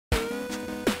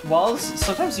Walls,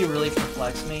 sometimes you really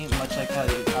perplex me, much like how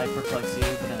I perplex you,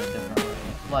 but in a different way.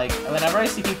 Like, whenever I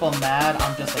see people mad,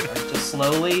 I'm just like, just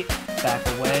slowly back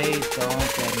away, don't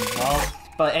get involved.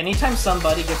 But anytime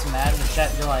somebody gets mad in the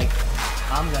chat, you're like,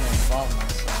 I'm gonna involve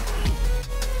myself.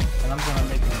 And I'm gonna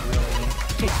make them really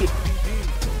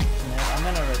I'm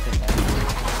gonna rotate that.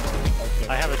 Okay.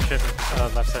 I have a trip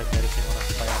left side mid if you wanna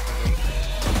play off of it.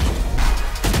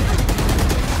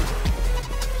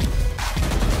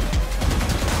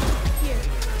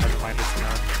 Never mind, it's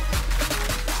not.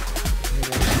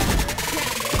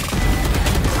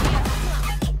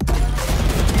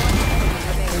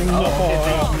 Oh,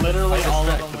 okay, literally all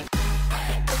of them.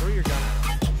 Throw your gun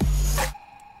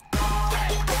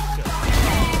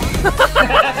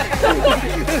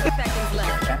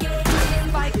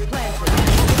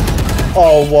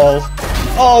Oh, walls.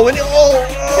 Oh, and oh!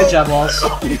 Good job, Walls.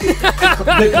 Good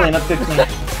cleanup, good cleanup.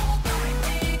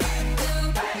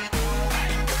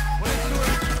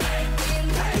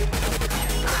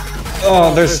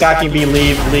 Oh, they're stacking B.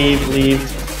 Leave.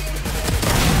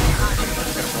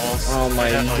 Oh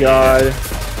my god.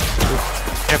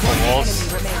 Careful, Walls.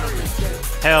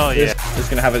 Hell yeah. He's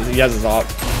gonna have it. He has his op.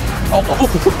 Oh.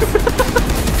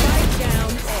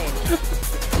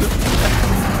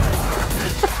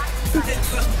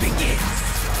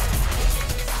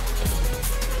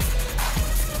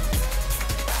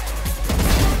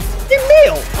 Get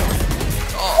nailed!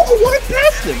 Oh, what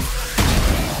past him!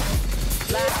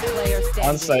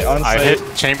 On site. I hit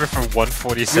chamber from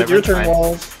 147. Your turn,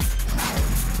 Walls.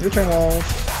 Your turn, Walls.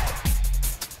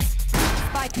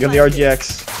 You have the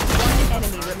RGX.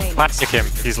 Classic him.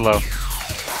 He's low.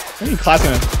 What are you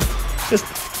classing him? Just.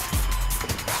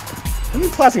 What are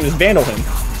you classing him? Just vandal him.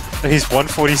 He's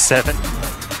 147.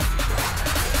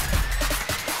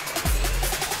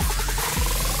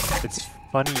 It's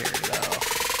funnier though.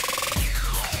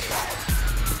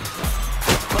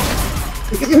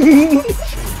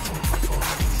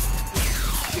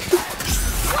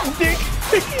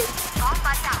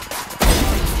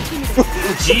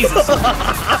 Jesus.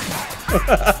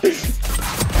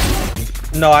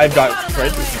 No, I've got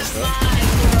right.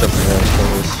 Jumping around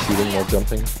corners, shooting while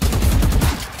jumping.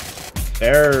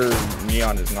 Their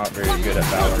Neon is not very good at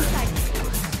Valorant.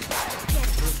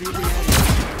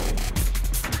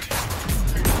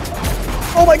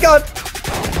 Oh my god!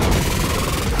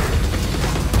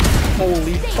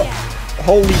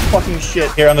 Holy fucking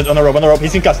shit! Here on the rope.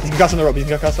 He's concussed. He's concussed on the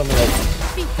rope.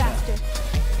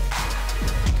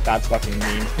 That's fucking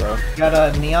mean, bro. Got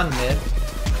a Neon mid.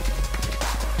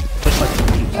 Push like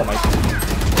oh my.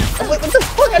 Oh, what the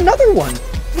fuck? Another one!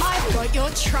 I've got your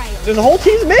trail. There's a whole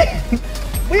team's mid!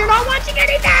 We are not watching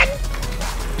anything!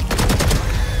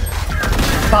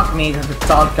 Fuck me, the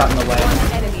dog got in the way.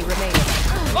 Enemy remaining.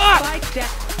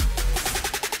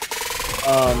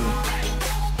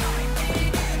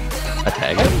 A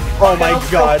tag. Oh my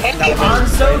god. Hey,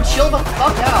 Hanzo, chill the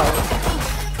fuck out.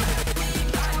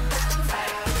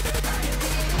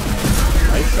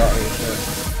 Nice shot right there.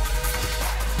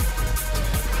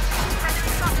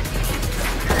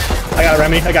 I got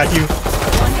Remy, I got you.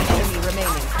 One enemy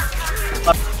remaining.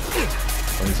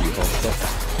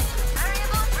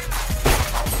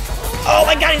 Oh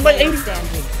my god, he's like 80.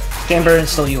 Standing. Chamber and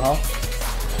still U-Haul.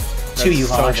 Two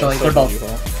U-Haul, actually. They're both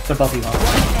U-Haul.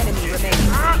 One enemy remaining.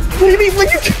 What do you mean?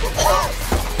 What you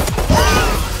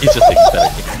He's just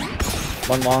ecstatic.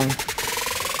 One long.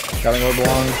 Going over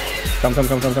long. Come.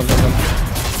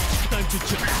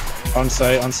 On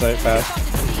site, fast.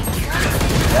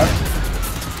 Yep.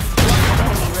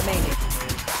 Enemy remaining.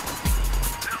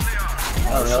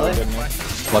 Oh, really?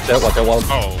 Watch out, Wall.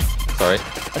 Oh. Sorry.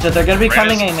 They're gonna be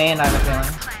coming a main, I have a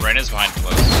feeling. Ren is behind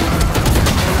close.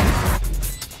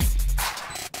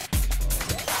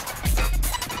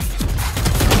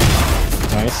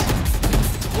 Nice.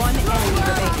 One enemy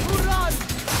remaining.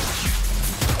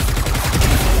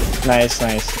 Nice.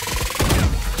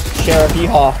 Sheriff,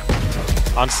 yeehaw.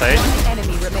 On site. One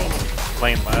enemy remaining.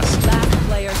 Lane last. Last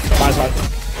player standing.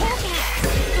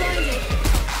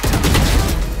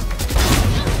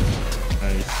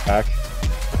 Nice. Nice. Back.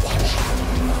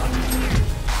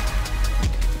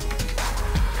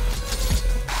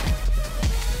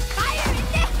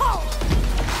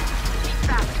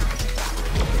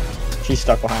 She's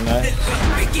stuck behind that.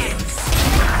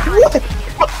 What?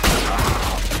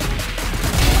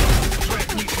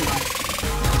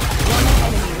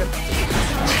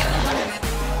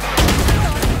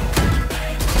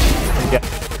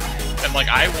 Yeah. And like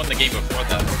I won the game before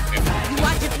that.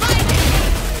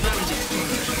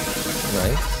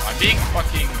 Nice. I'm being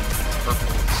fucking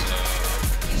purple.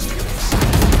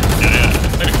 Yeah.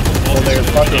 Well, they're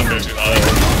fucking.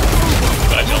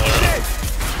 Got yellow.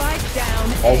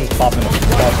 I'll just pop in the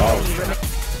fuck out.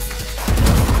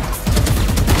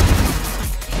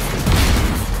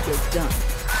 You're done.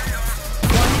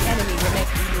 One enemy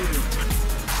remaining.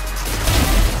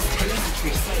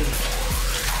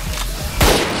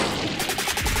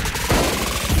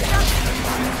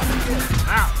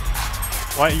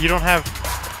 Why you don't have?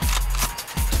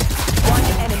 One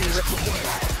enemy remaining.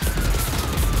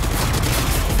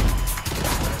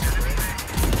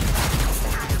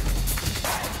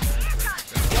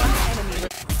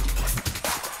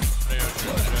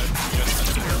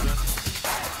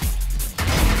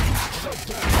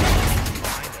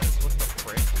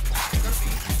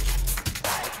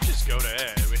 Just go to A.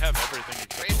 We have everything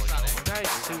except for like guys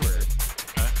sewer.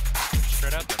 Okay.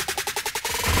 Straight out there.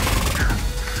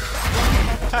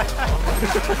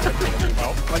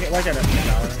 Why can't I play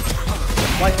Valorant?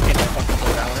 Why can't I fucking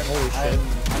play Valorant? Holy shit.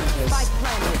 Spike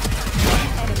planted.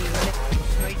 One enemy remaining.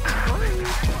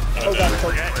 Oh god, oh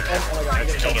my god, I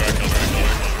get Killed her.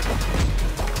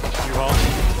 You all?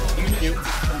 you.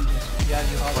 Yeah,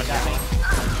 you all got me.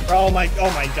 Oh my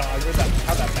god, where's that,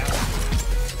 how'd that bounce?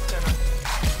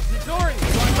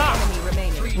 Enemy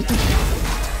remaining.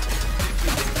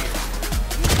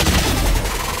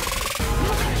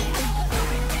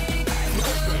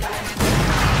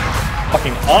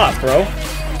 Fucking off, bro.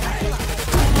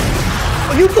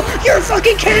 Oh, you're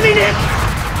fucking kidding it!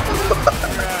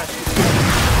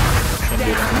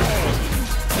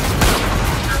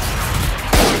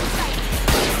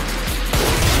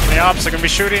 The ops are gonna be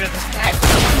shooting at this.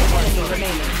 Enemy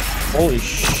remaining. Holy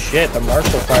shit, the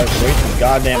marshal fire is way too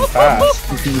goddamn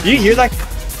fast. Do you hear that?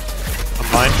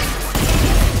 I'm mine.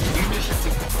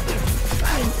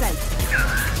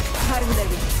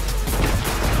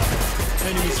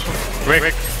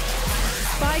 Rick.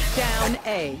 Spike down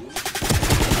A.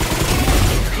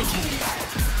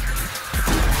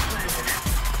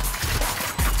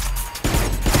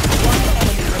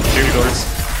 Two doors.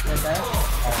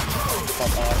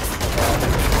 Fuck off.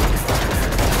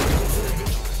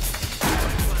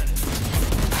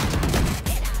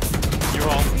 You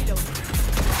all.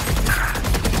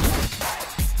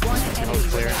 One enemy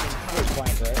Clear. remaining. It's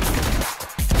flanked, right?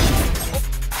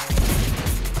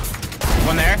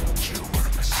 One there.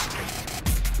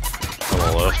 On the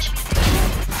left.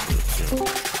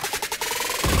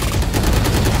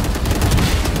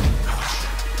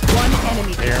 One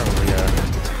enemy. There we go.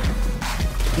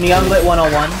 Neon lit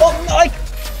 101.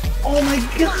 Oh my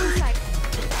god!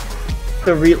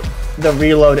 The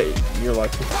reload, you're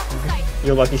lucky.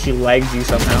 You're lucky she lagged you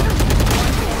somehow.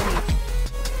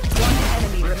 One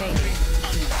enemy remaining.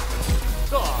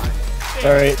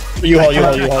 Alright,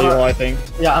 U-haul, I think.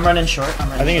 Yeah, I'm running short.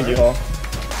 I think it's U-haul.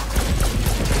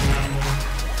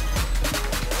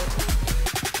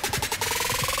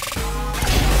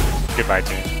 Goodbye,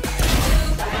 team.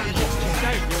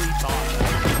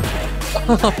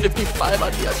 55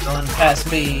 on the other. Going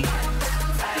past me.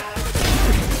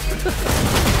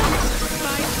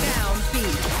 Spike down B.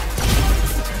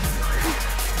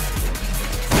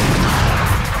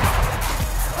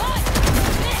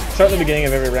 Start at the beginning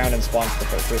of every round and spawn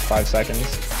for the first 5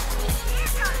 seconds.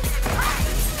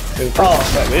 Dude,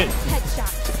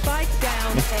 Headshot. Spike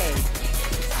down A.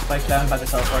 Spike down by the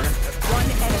teleporter.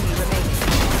 One enemy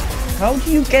remaining. how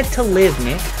do you get to live,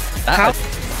 Nick? How?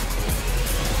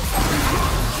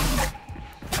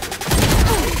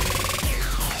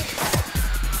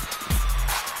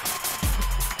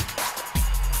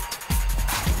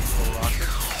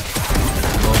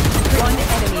 One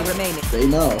enemy remaining. They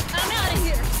know.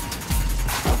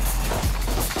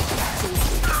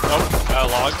 Oh,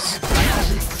 logs.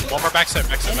 One more backside.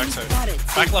 Back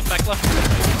left.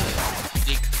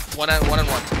 One on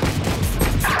one.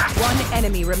 One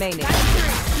enemy remaining.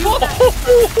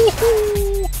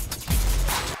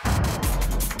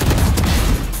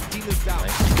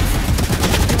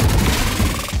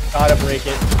 Gotta break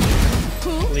it.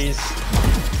 Please.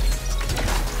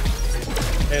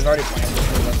 They've already planned this.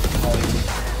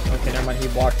 Okay, never mind. He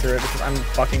walked through it because I'm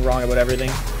fucking wrong about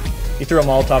everything. He threw a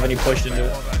Molotov and he pushed into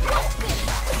it.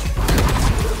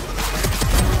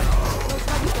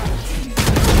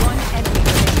 One enemy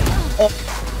remaining. Oh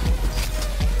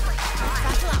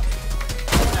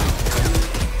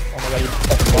my god, he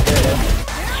fucking walked in there.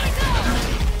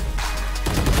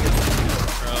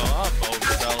 Bro, I'm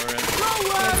over Valorant.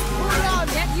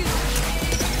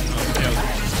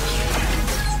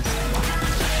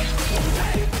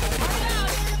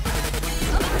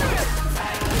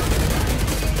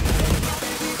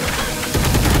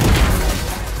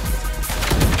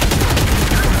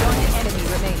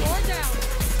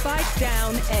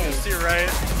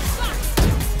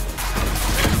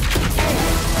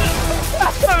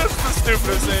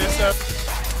 stupid to say so.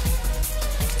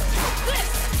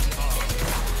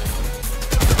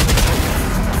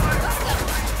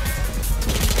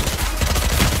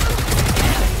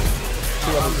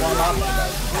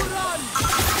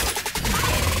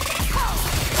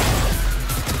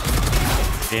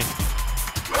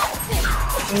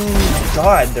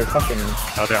 God, they're fucking.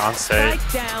 Oh, they're on site.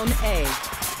 Strike down A.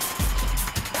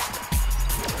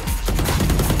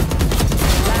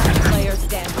 Last player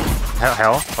standing.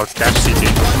 Hell. Oh, it's dash CT.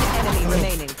 One enemy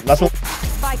remaining. That's what.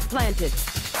 Spike planted.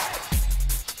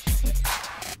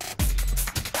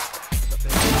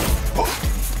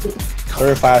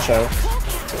 Third flash out.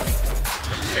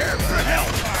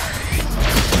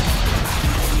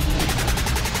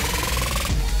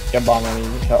 Get bomb on me.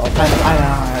 I know,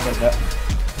 I did that.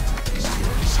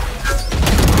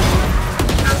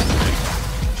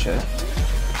 Shit.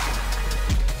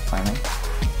 Climbing.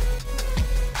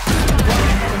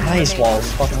 Nice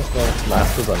walls. Fucking let's go.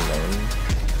 Last was unknown.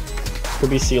 Could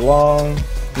be C long.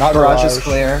 Not Garage garage. is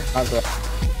clear. Not garage.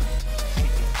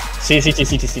 CT,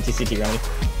 Remy.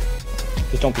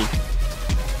 Just don't peek.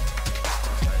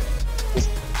 Just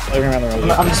looking around the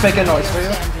room. I'm just making noise for you.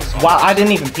 Wow, I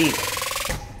didn't even peek.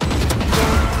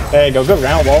 There you go. Good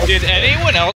round, Wall. Did anyone else